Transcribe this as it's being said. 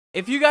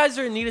If you guys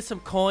are in need of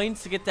some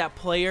coins to get that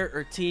player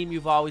or team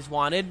you've always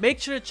wanted, make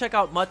sure to check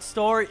out Mutt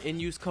Store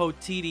and use code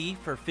TD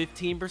for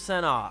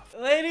 15% off.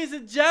 Ladies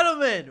and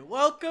gentlemen,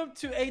 welcome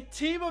to a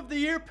Team of the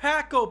Year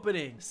pack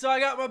opening. So I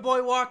got my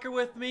boy Walker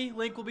with me.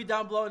 Link will be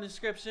down below in the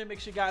description. Make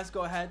sure you guys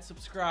go ahead,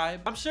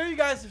 subscribe. I'm sure you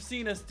guys have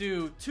seen us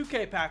do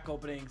 2K pack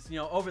openings,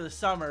 over the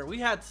summer. We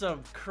had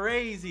some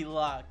crazy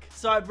luck.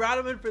 So I brought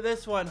him in for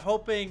this one,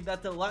 hoping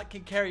that the luck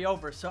can carry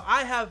over. So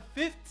I have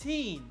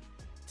 15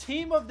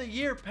 Team of the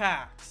Year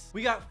packs.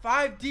 We got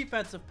 5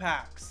 defensive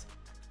packs,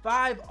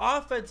 5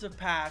 offensive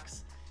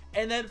packs,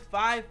 and then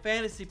 5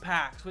 fantasy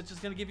packs, which is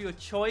going to give you a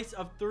choice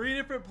of 3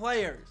 different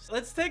players.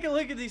 Let's take a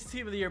look at these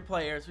Team of the Year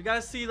players. We got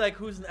to see like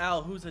who's an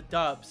L, who's a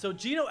dub. So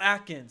Geno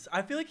Atkins,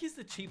 I feel like he's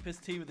the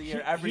cheapest Team of the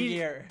Year every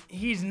year.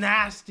 He's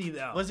nasty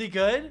though. Was he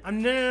good?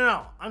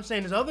 No. I'm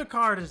saying his other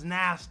card is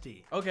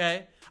nasty.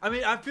 Okay. I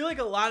mean, I feel like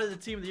a lot of the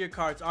Team of the Year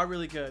cards are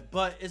really good,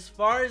 but as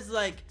far as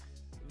like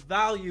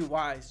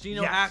value-wise,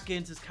 Geno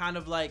Atkins is kind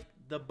of like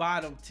the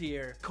bottom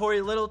tier. Corey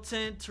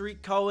Littleton,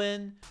 Tariq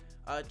Cohen,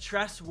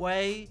 Tress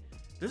Way.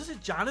 There's a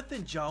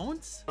Jonathan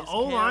Jones. The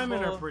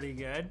O-linemen are pretty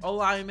good.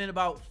 O-linemen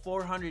about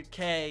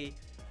 400K.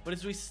 But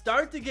as we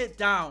start to get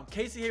down,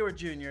 Casey Hayward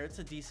Jr., it's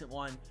a decent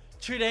one.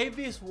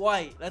 Tre'Davious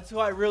White, that's who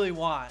I really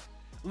want.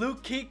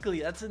 Luke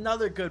Kuechly, that's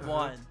another good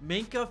one.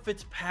 Minkah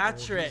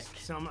Fitzpatrick.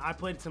 I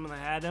played someone that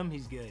had him.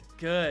 He's good.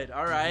 Good.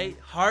 All right.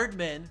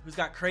 Hardman, who's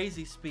got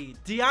crazy speed.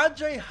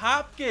 DeAndre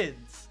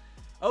Hopkins.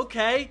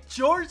 Okay.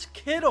 George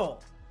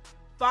Kittle.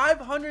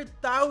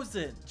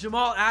 500,000.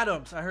 Jamal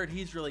Adams. I heard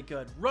he's really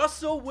good.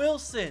 Russell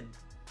Wilson.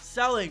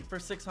 Selling for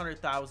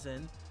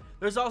 600,000.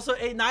 There's also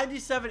a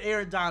 97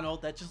 Aaron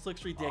Donald. That just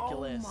looks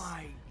ridiculous. Oh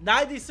my.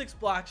 96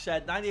 block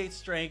shed. 98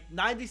 strength.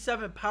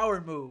 97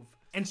 power move.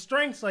 And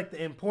strength's like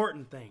the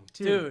important thing,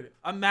 too. Dude,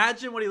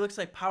 imagine what he looks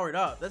like powered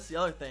up. That's the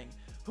other thing.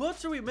 Who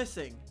else are we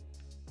missing?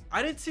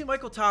 I didn't see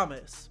Michael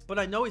Thomas, but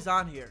I know he's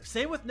on here.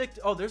 Same with Nick.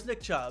 Oh, there's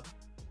Nick Chubb.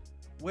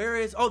 Where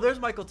is... Oh, there's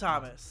Michael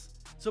Thomas.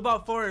 So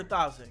about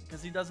 400,000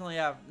 because he doesn't only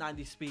have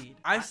 90 speed.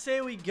 I say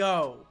we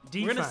go.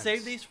 Defense. We're going to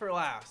save these for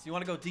last. You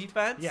want to go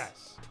defense?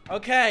 Yes.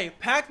 Okay,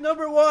 pack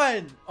number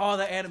 1. Oh,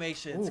 the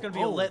animation. It's going to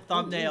be a lit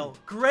thumbnail.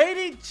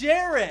 Grady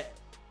Jarrett.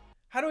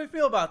 How do we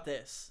feel about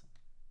this?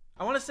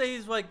 I want to say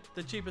he's like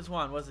the cheapest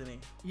one, wasn't he?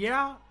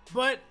 Yeah,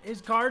 but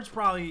his cards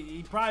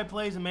he probably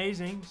plays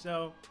amazing,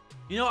 so.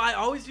 I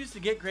always used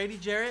to get Grady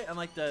Jarrett on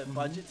like the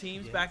budget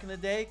teams back in the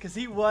day because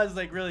he was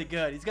like really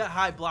good. He's got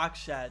high block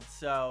shed,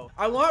 so.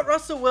 I want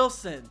Russell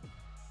Wilson.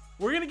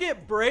 We're going to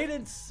get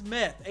Braden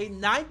Smith, a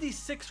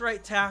 96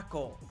 right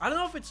tackle. I don't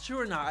know if it's true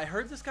or not. I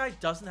heard this guy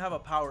doesn't have a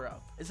power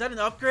up. Is that an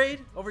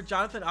upgrade over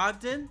Jonathan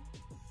Ogden?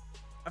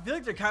 I feel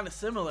like they're kind of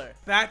similar.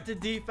 Back to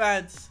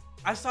defense.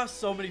 I saw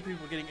so many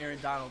people getting Aaron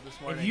Donald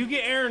this morning. If you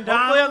get Aaron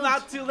Donald... Hopefully I'm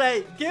not too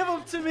late. Give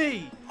him to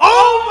me.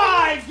 Oh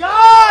my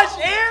gosh!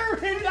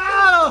 Aaron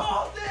Donald!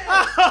 Oh,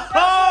 that's what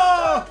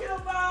I'm talking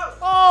about.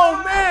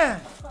 Oh,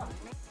 man!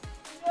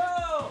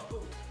 No!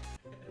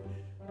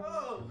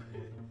 Oh!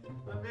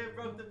 My man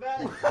broke the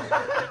bed.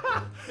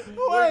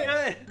 We're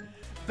good.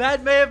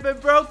 Bed may have been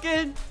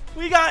broken.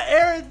 We got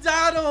Aaron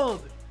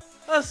Donald.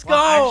 Let's go.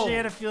 I actually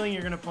had a feeling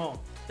you're going to pull him.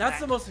 That's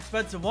the most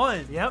expensive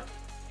one. Yep.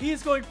 He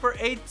is going for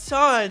a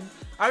ton.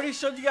 I already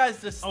showed you guys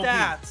the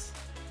stats.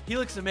 He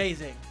looks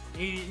amazing.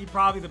 He's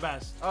probably the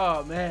best.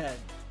 Oh, man.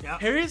 Yep.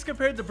 Here he is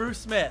compared to Bruce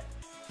Smith.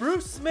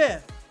 Bruce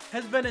Smith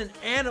has been an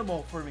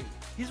animal for me.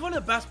 He's one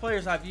of the best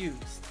players I've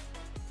used.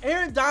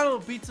 Aaron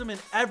Donald beats him in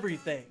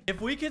everything.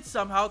 If we could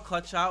somehow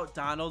clutch out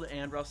Donald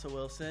and Russell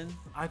Wilson.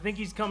 I think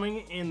he's coming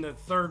in the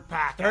 3rd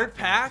pack. 3rd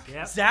pack?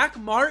 Yep. Zach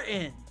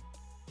Martin.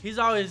 He's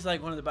always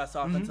like one of the best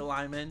offensive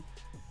linemen.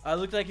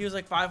 Looked like he was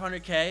like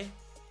 500K.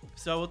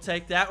 So we'll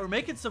take that. We're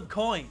making some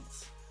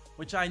coins,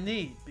 which I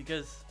need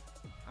because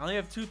I only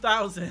have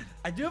 2,000.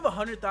 I do have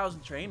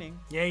 100,000 training.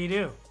 Yeah, you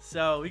do.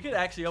 So we could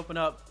actually open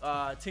up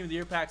Team of the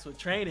Year packs with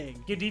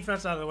training. Get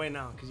defense out of the way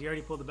now because you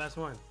already pulled the best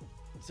one.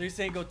 So you're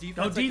saying go defense,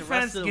 go like defense, the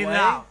rest of the get way? it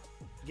out.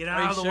 Get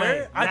Are out of you the sure? way.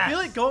 Yes. I feel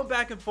like going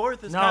back and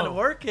forth is kind of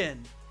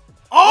working.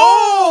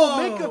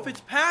 Oh! Minkah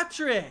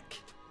Fitzpatrick.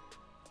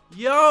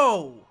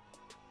 Yo.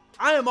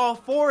 I am all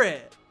for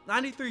it.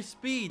 93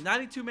 speed,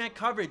 92 man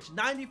coverage,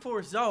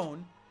 94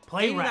 zone.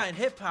 89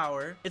 hit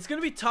power. It's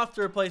going to be tough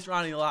to replace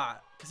Ronnie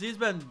Lott because he's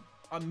been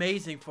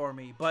amazing for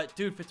me. But,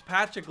 dude,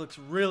 Fitzpatrick looks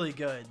really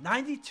good.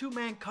 92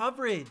 man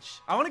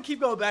coverage. I want to keep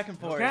going back and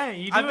forth. Okay,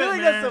 you do I feel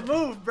like man. that's the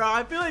move, bro.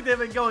 I feel like they've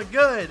been going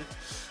good.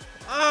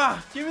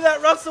 Give me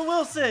that Russell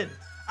Wilson.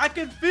 I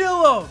can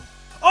feel him.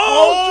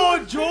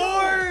 Oh,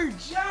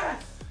 George.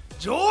 Yes.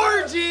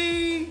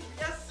 Georgie.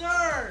 Yes,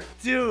 sir.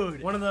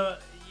 Dude.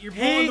 You're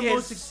pulling the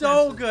most expensive.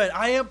 So good.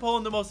 I am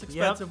pulling the most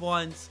expensive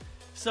ones.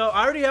 So,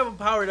 I already have him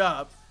powered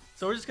up.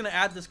 So we're just going to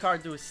add this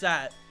card to a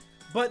set.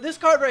 But this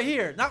card right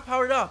here, not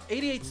powered up,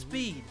 88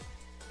 speed.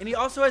 And he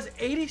also has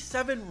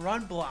 87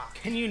 run block.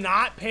 Can you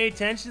not pay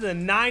attention to the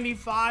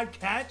 95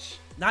 catch?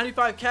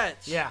 95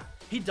 catch. Yeah.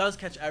 He does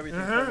catch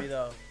everything for me,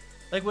 though.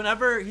 Like,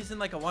 whenever he's in,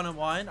 like, a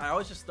one-on-one, I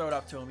always just throw it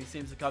up to him. He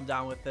seems to come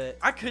down with it.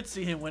 I could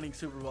see him winning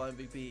Super Bowl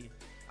MVP.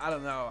 I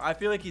don't know. I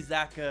feel like he's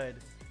that good.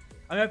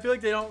 I mean, I feel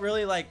like they don't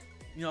really, like,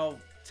 you know,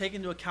 take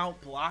into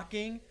account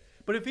blocking.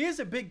 But if he has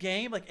a big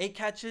game, like 8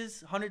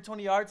 catches,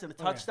 120 yards, and a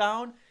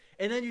touchdown,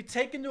 and then you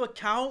take into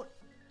account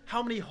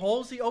how many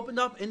holes he opened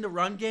up in the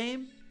run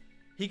game,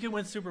 he can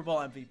win Super Bowl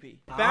MVP.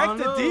 Back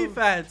to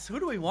defense. Who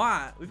do we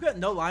want? We've got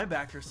no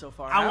linebackers so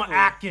far. I want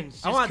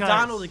Atkins. I want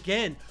Donald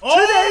again.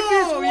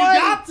 Oh, you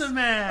got the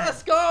man.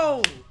 Let's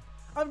go.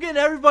 I'm getting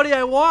everybody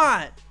I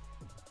want.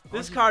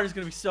 This card is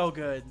going to be so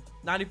good.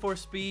 94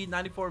 speed,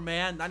 94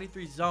 man,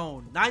 93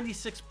 zone,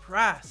 96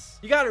 press.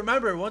 You got to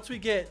remember, once we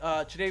get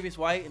Tre'Davious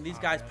White and these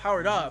guys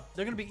powered up,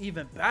 they're going to be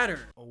even better.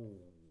 Oh.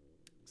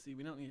 See,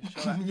 we don't need to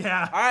show that.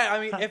 Yeah. All right, I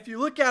mean, if you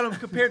look at them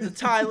compared to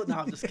Tyler, no,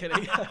 I'm just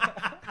kidding.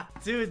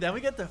 Dude, then we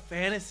get the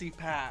fantasy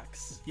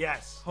packs.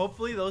 Yes.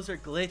 Hopefully those are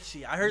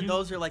glitchy. I heard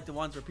those are like the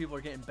ones where people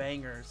are getting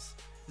bangers.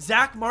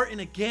 Zach Martin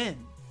again.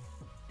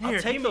 Here, I'll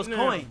take those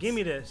coins. Give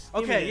me this.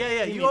 Okay,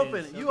 yeah. You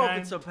open it. You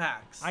open some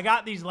packs. I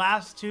got these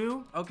last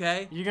 2.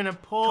 Okay. You're gonna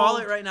pull. Call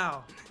it right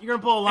now. You're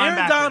gonna pull a linebacker.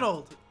 Aaron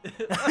Donald.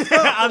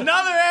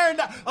 Another Aaron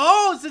Donald.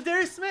 Oh,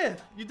 Zadarius Smith.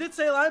 You did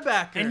say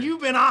linebacker. And you've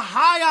been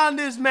high on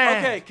this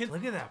man. Okay.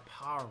 Look at that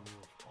power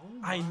move. Oh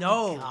I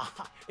know.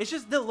 God. It's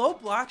just the low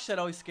block shed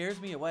always scares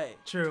me away.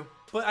 True.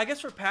 But I guess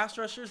for pass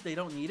rushers, they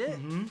don't need it.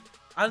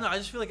 I don't know. I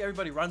just feel like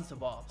everybody runs the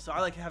ball, so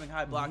I like having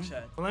high block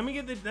shed. Well, let me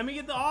get the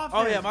offense.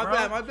 Oh yeah, my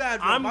bad,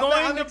 bro. I'm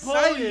going to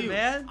pull you,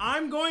 man.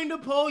 I'm going to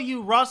pull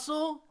you,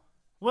 Russell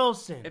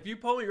Wilson. If you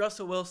pull me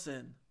Russell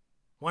Wilson,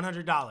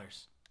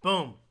 $100.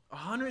 Boom.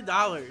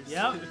 $100.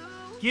 Yep.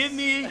 Give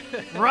me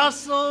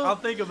Russell. I'll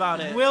think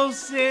about it.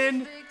 Wilson.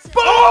 Boom!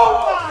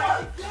 Oh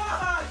my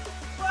God!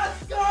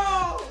 Let's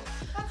go!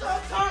 That's what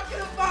I'm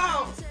talking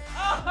about.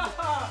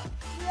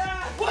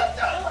 Yeah. What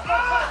the?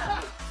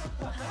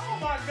 Oh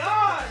my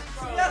God!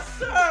 Yes,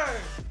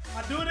 sir!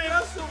 I do it.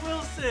 Russell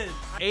Wilson.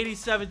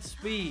 87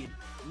 speed,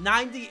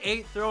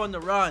 98 throwing the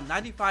run,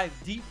 95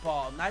 deep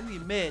ball, 90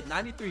 mid,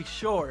 93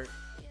 short.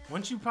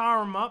 Once you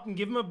power him up and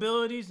give him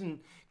abilities and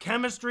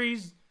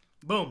chemistries,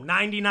 boom,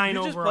 99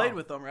 overall. You just played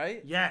with him,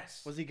 right?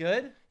 Yes. Was he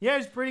good? Yeah,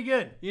 he's pretty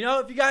good. You know,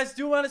 if you guys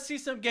do want to see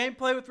some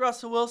gameplay with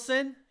Russell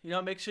Wilson, you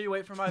know, make sure you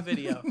wait for my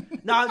video.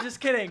 No, I'm just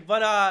kidding.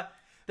 But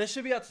this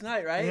should be out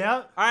tonight, right? Yeah.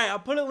 All right, I'll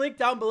put a link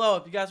down below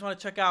if you guys want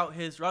to check out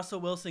his Russell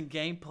Wilson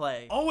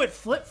gameplay. Oh, it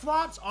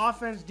flip-flops?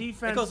 Offense,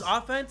 defense. It goes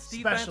offense,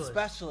 defense,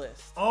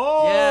 specialist.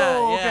 Oh,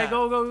 yeah. Okay,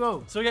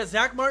 go. So we got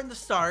Zach Martin to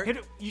start. Hit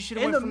it. You should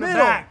have went from middle. the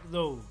back,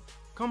 though.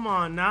 Come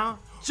on now.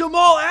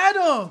 Jamal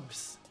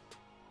Adams.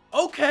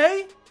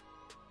 Okay.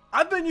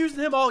 I've been using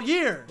him all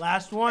year.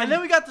 Last one. And then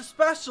we got the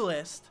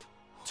specialist,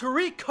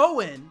 Tariq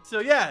Cohen. So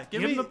yeah,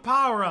 give me him the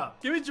power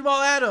up. Give me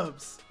Jamal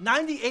Adams.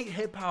 98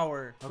 hit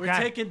power. Okay. We're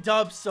taking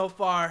dubs so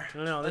far.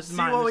 No, Let's this is see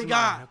mine. what This we is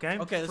got. mine, okay.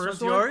 Okay, this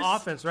First one's yours.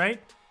 Offense,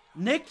 right?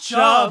 Nick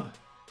Chubb.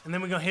 And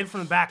then we're gonna hit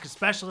from the back as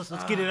specialist.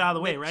 Let's get it out of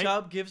the way, Nick right?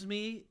 Chubb gives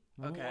me.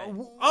 Okay.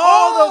 Oh,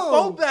 Oh, the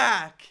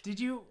fullback. Did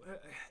you?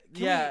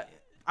 Yeah.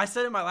 I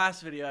said in my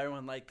last video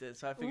everyone liked it,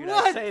 so I figured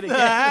What I'd say it the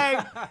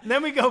again. heck?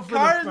 Then we go for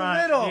Card the in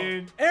front, the middle.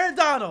 dude. Aaron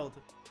Donald.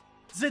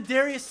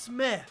 Zadarius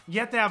Smith.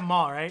 You have to have them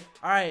all, right?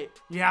 All right.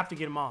 You have to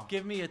get them all.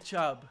 Give me a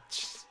Chubb.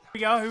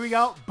 Here we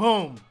go.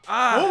 Boom.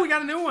 Oh, we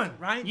got a new one.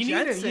 Ryan You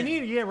Jensen.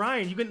 need it. Yeah,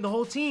 Ryan. You get the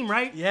whole team,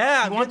 right?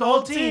 Yeah, you want the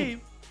whole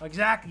team.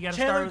 Exactly. You got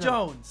to start Chandler with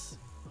Jones.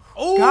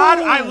 Oh, God,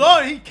 I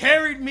love it. He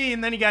carried me,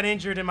 and then he got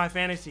injured in my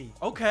fantasy.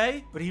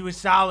 Okay. But he was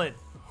solid.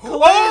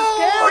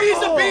 Oh,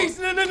 he's a beast.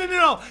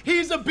 No.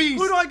 He's a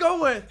beast. Who do I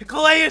go with?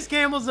 Calais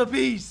Campbell's a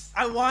beast.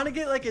 I want to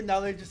get like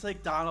another, just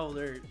like Donald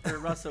or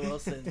Russell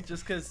Wilson,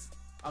 just because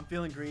I'm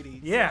feeling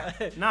greedy. Yeah.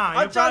 So. Nah,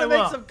 I'm trying to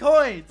make some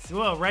coins.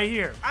 Well, right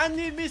here. I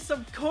need me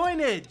some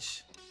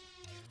coinage.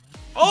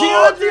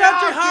 Oh,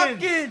 DeAndre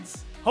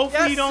Hopkins.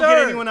 Hopefully yes, you don't sir.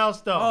 get anyone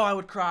else, though. Oh, I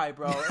would cry,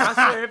 bro. I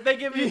swear, if they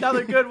give me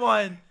another good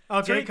one.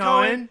 Okay, Tariq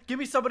Cohen. Give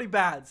me somebody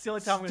bad. It's the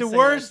only time I'm going to say the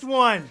worst this.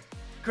 one.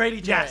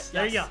 Grady Jarrett. Yes,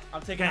 there you go. I'm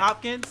taking Okay.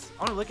 Hopkins. I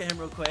want to look at him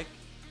real quick.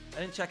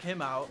 I didn't check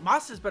him out.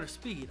 Moss has better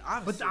speed,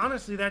 honestly. But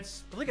honestly,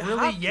 that's look at really,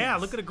 Hopkins. yeah,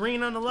 look at the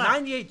green on the left.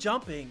 98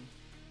 jumping.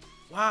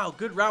 Wow,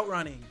 good route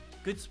running.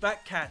 Good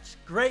spec catch.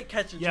 Great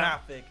catch in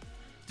traffic.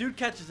 Dude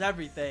catches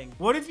everything.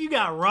 What if you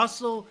got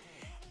Russell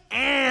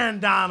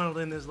and Donald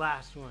in this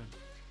last one?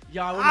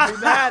 Y'all wouldn't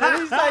be mad. At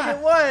least I get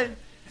one.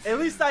 At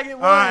least I get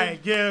one. All right,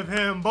 give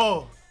him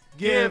both.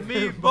 Give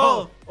me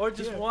both. Or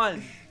just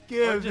one.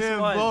 Give him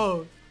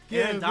both.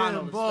 Give and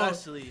Donald him both.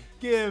 especially.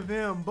 Give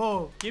him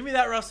both. Give me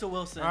that Russell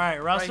Wilson. All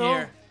right, Russell. Right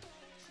here.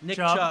 Nick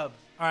Chubb.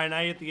 All right, now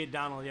you have to get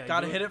Donald. Yeah, Got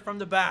to hit it from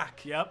the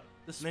back. Yep.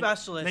 The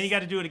specialist. Then you got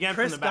to do it again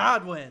Chris from the back.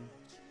 Godwin.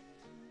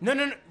 No.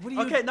 What are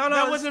you? Okay, no.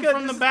 That this wasn't is good.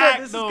 from This the is back,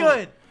 good. This though. is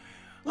good.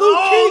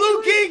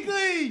 Luke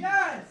Kuechly.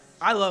 Yes.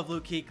 I love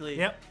Luke Kuechly.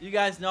 Yep. You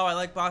guys know I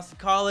like Boston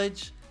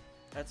College.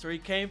 That's where he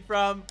came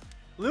from.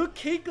 Luke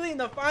Kuechly in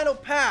the final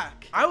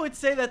pack. I would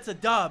say that's a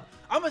dub.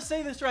 I'm going to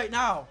say this right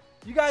now.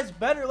 You guys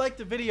better like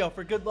the video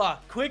for good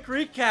luck. Quick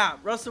recap.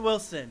 Russell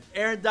Wilson,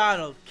 Aaron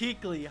Donald,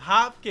 Kuechly,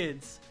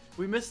 Hopkins.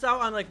 We missed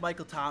out on like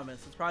Michael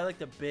Thomas. It's probably like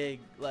the big,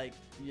 like,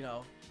 you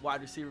know,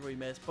 wide receiver we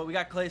missed. But we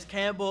got Calais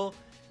Campbell,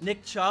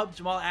 Nick Chubb,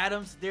 Jamal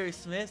Adams, Darius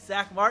Smith,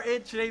 Zach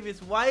Martin,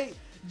 Tre'Davious White,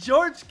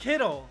 George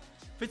Kittle,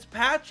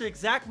 Fitzpatrick,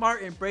 Zach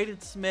Martin,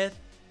 Braden Smith,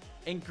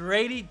 and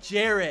Grady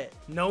Jarrett.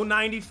 No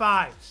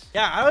 95s.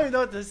 Yeah, I don't even know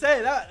what to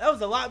say. That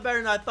was a lot better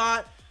than I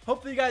thought.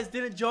 Hopefully you guys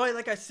did enjoy.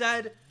 Like I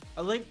said,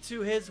 a link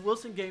to his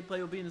Wilson gameplay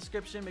will be in the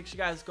description. Make sure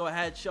you guys go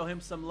ahead, show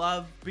him some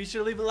love. Be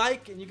sure to leave a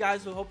like, and you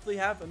guys will hopefully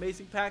have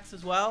amazing packs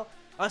as well.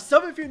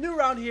 Sub if you're new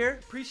around here.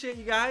 Appreciate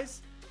you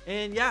guys.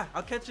 And yeah,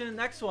 I'll catch you in the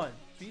next one.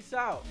 Peace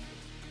out.